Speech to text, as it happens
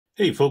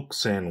Hey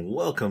folks, and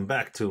welcome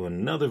back to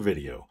another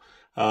video.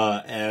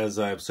 As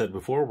I've said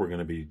before, we're going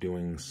to be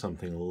doing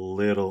something a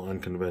little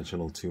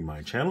unconventional to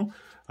my channel.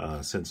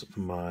 Since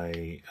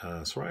my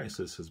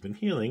psoriasis has been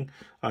healing,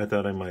 I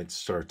thought I might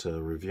start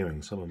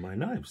reviewing some of my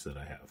knives that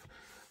I have.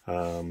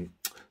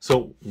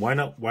 So why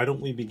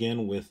don't we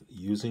begin with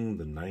using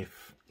the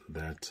knife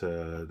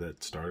that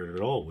started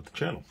it all with the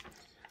channel.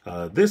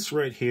 This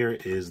right here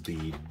is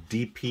the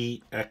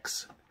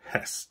DPX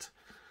Hest.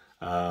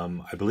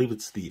 I believe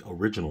it's the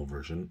original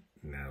version.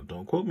 Now,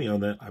 don't quote me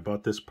on that. I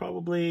bought this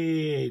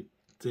probably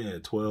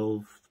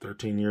 12,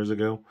 13 years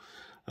ago.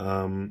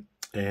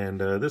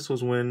 This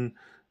was when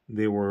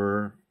they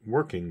were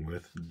working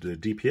with, the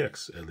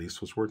DPX at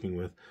least, was working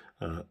with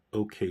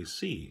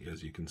OKC,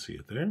 as you can see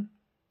it there.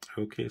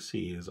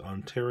 OKC is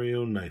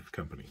Ontario Knife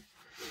Company.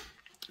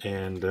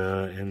 And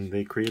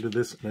they created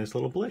this nice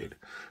little blade.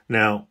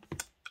 Now,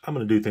 I'm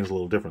going to do things a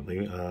little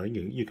differently.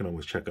 You can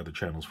always check other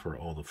channels for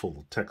all the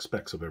full tech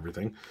specs of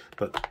everything,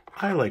 but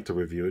I like to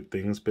review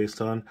things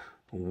based on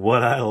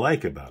what I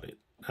like about it.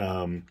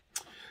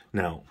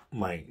 Now,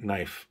 my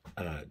knife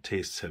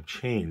tastes have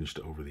changed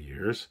over the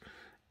years,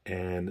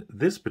 and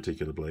this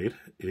particular blade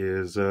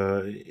is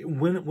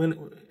when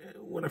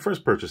I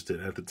first purchased it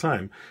at the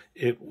time,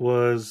 it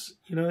was,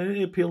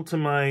 it appealed to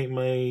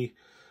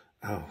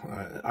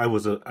I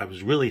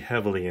was really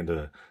heavily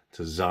into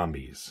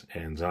zombies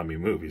and zombie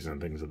movies and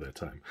things at that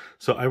time.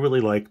 So I really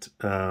liked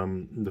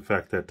the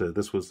fact that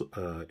this was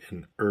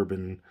an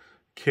urban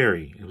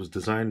carry. It was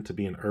designed to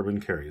be an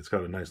urban carry. It's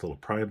got a nice little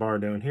pry bar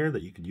down here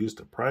that you could use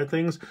to pry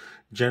things.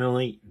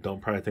 Generally,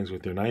 don't pry things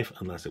with your knife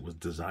unless it was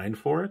designed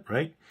for it,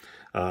 right?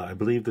 I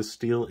believe this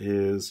steel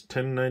is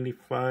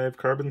 1095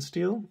 carbon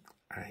steel.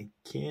 I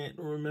can't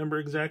remember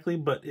exactly,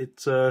 but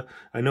it's I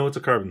know it's a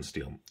carbon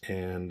steel,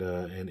 and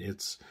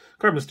it's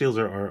carbon steels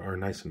are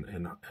nice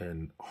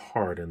and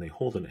hard, and they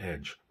hold an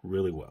edge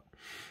really well.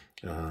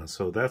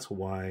 So that's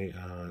why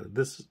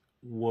this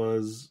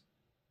was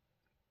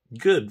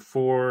good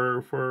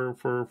for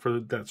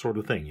that sort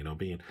of thing,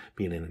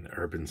 being in an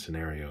urban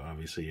scenario.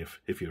 Obviously,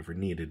 if you ever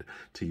needed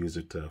to use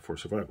it for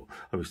survival.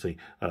 Obviously,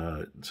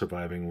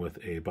 surviving with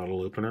a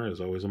bottle opener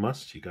is always a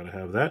must. You got to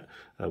have that.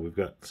 We've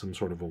got some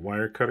sort of a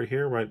wire cutter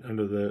here right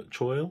under the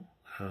choil,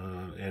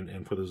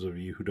 and for those of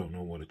you who don't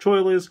know what a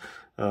choil is,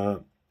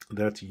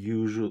 that's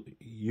usually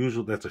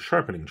that's a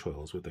sharpening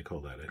choil is what they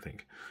call that, I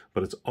think,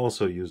 but it's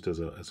also used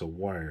as a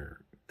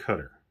wire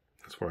cutter.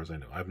 As far as I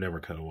know, I've never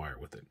cut a wire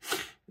with it.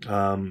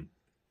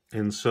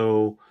 And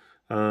so,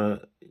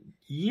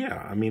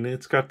 yeah, I mean,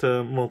 it's got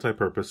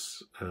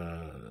multi-purpose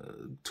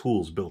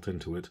tools built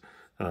into it.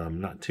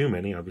 Not too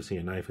many. Obviously,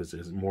 a knife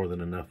is more than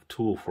enough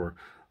tool for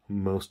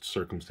most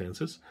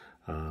circumstances.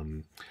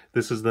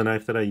 This is the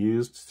knife that I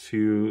used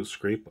to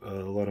scrape a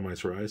lot of my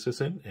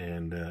psoriasis in,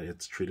 and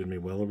it's treated me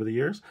well over the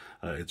years.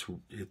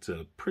 It's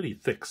a pretty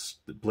thick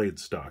blade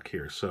stock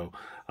here, so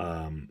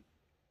I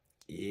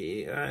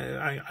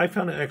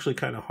found it actually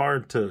kind of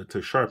hard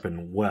to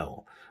sharpen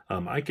well.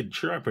 I could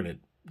sharpen it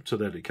so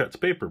that it cuts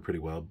paper pretty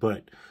well,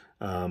 but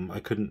I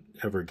couldn't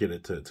ever get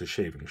it to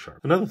shaving sharp.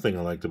 Another thing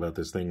I liked about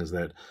this thing is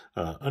that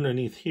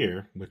underneath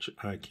here, which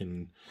I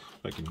can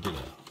get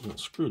a little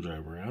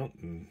screwdriver out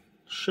and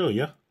show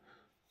you.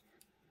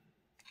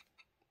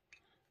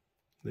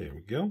 There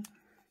we go.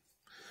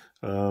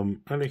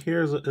 Under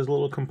here is a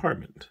little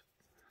compartment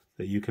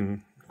that you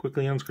can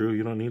quickly unscrew.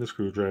 You don't need a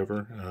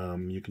screwdriver.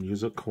 You can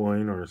use a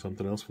coin or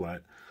something else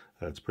flat.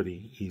 It's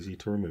pretty easy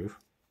to remove.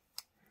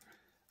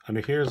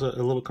 Under here is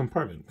a little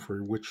compartment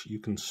for which you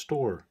can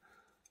store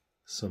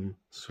some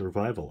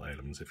survival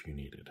items if you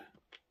needed.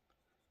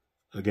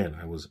 Again,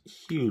 I was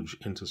huge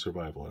into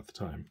survival at the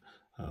time,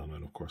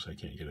 and of course I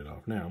can't get it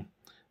off now.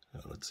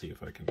 Let's see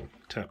if I can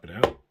tap it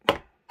out.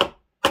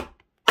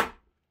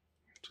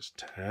 Just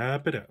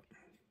tap it out.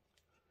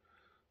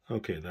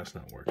 Okay, that's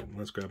not working.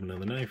 Let's grab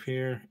another knife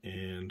here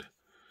and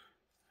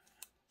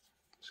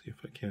see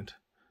if I can't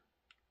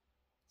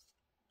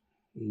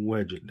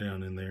wedge it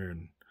down in there.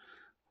 And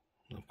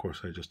of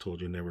course, I just told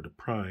you never to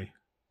pry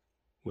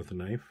with a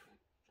knife.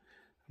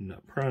 I'm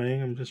not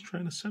prying, I'm just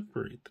trying to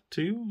separate the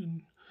two.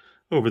 And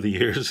over the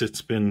years,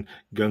 it's been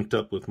gunked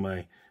up with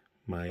my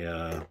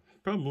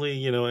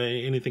probably,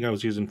 anything I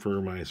was using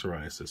for my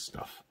psoriasis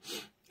stuff.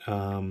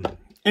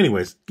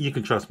 Anyways, you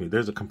can trust me.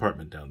 There's a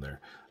compartment down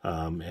there,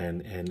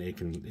 and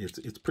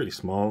it's pretty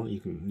small. You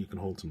can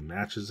hold some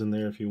matches in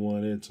there if you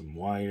wanted, some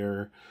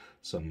wire,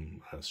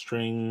 some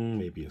string,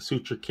 maybe a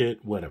suture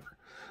kit, whatever.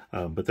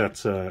 But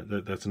that's a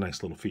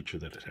nice little feature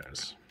that it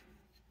has.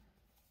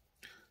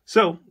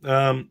 So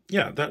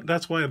yeah,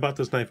 that's why I bought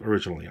this knife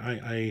originally.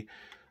 I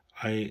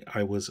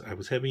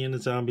was heavy into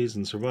zombies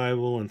and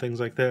survival and things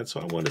like that,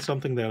 so I wanted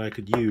something that I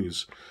could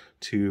use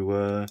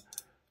to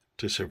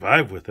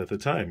survive with at the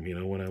time,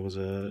 when I was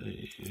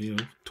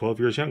 12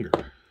 years younger.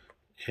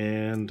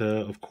 And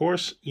of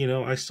course,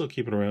 I still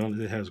keep it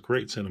around. It has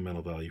great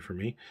sentimental value for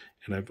me,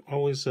 and I've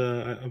always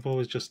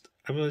just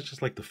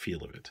liked the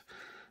feel of it.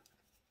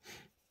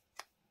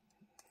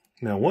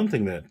 Now, one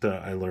thing that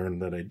I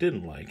learned that I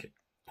didn't like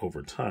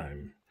over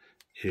time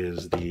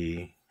is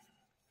the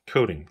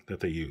coating that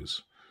they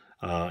use.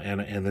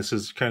 And this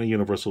is kind of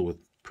universal with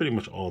pretty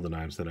much all the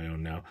knives that I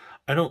own now.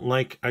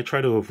 I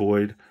try to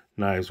avoid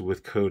knives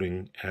with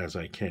coating as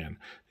I can,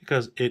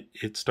 because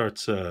it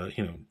starts,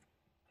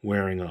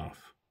 wearing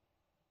off.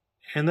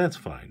 And that's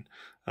fine.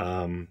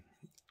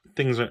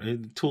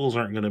 Tools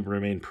aren't going to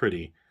remain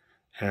pretty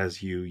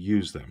as you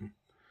use them.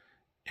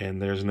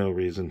 And there's no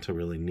reason to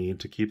really need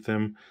to keep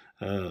them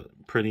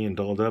pretty and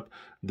dolled up.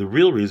 The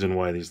real reason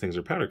why these things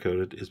are powder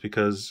coated is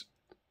because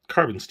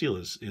carbon steel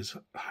is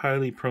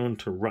highly prone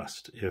to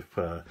rust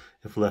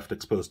if left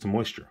exposed to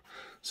moisture.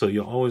 So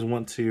you'll always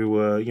want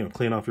to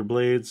clean off your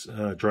blades,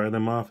 dry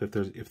them off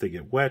if they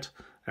get wet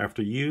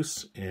after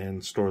use,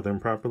 and store them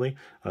properly.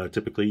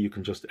 Typically, you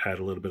can just add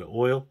a little bit of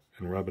oil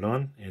and rub it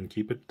on and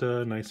keep it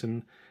nice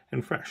and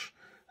fresh,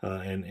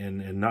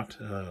 and not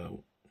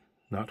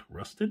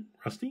rusted,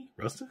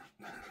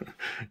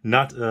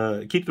 not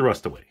keep the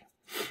rust away.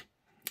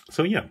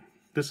 So yeah.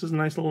 This is a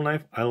nice little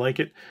knife. I like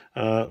it.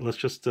 Let's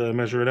just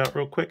measure it out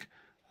real quick.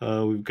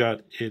 We've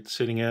got it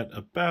sitting at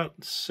about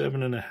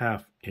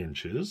 7.5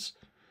 inches.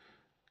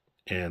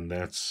 And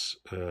that's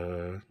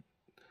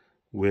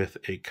with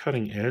a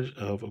cutting edge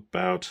of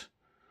about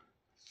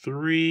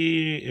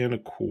 3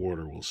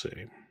 1/4, we'll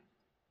say.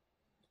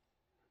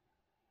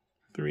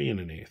 3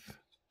 1/8.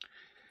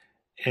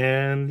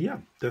 And yeah,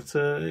 it's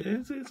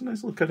a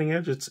nice little cutting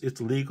edge.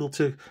 It's legal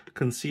to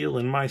conceal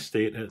in my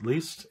state, at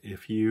least,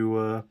 if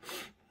you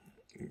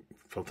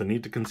felt the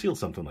need to conceal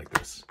something like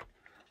this.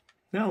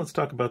 Now let's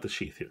talk about the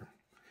sheath here.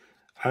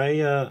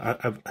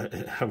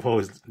 I've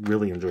always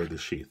really enjoyed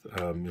this sheath.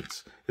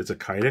 It's a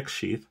Kydex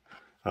sheath.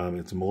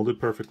 It's molded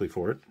perfectly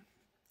for it,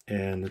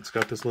 and it's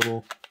got this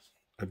little,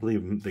 I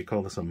believe they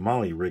call this a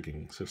molly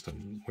rigging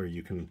system, where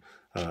you can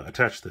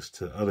attach this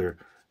to other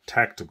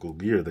tactical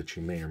gear that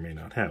you may or may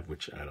not have,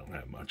 which I don't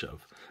have much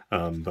of.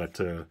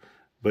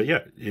 But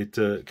yeah,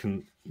 it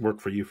can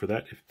work for you for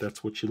that if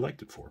that's what you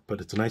liked it for.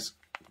 But it's a nice,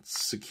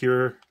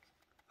 secure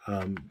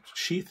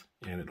sheath,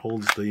 and it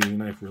holds the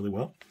knife really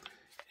well.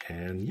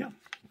 And yeah,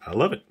 I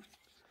love it.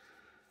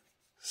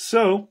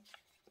 So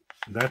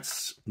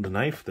that's the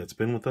knife that's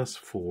been with us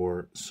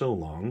for so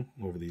long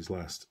over the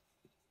last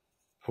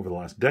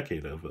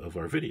decade of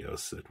our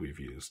videos that we've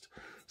used.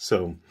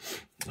 So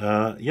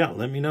yeah,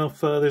 let me know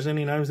if there's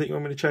any knives that you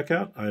want me to check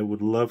out. I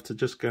would love to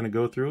just kind of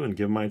go through and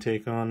give my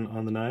take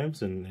on the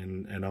knives,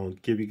 and I'll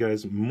give you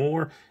guys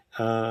more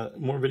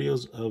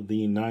videos of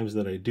the knives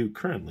that I do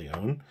currently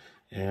own,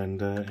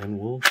 and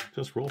we'll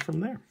just roll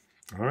from there.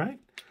 All right.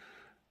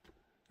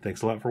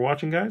 Thanks a lot for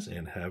watching, guys,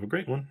 and have a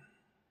great one.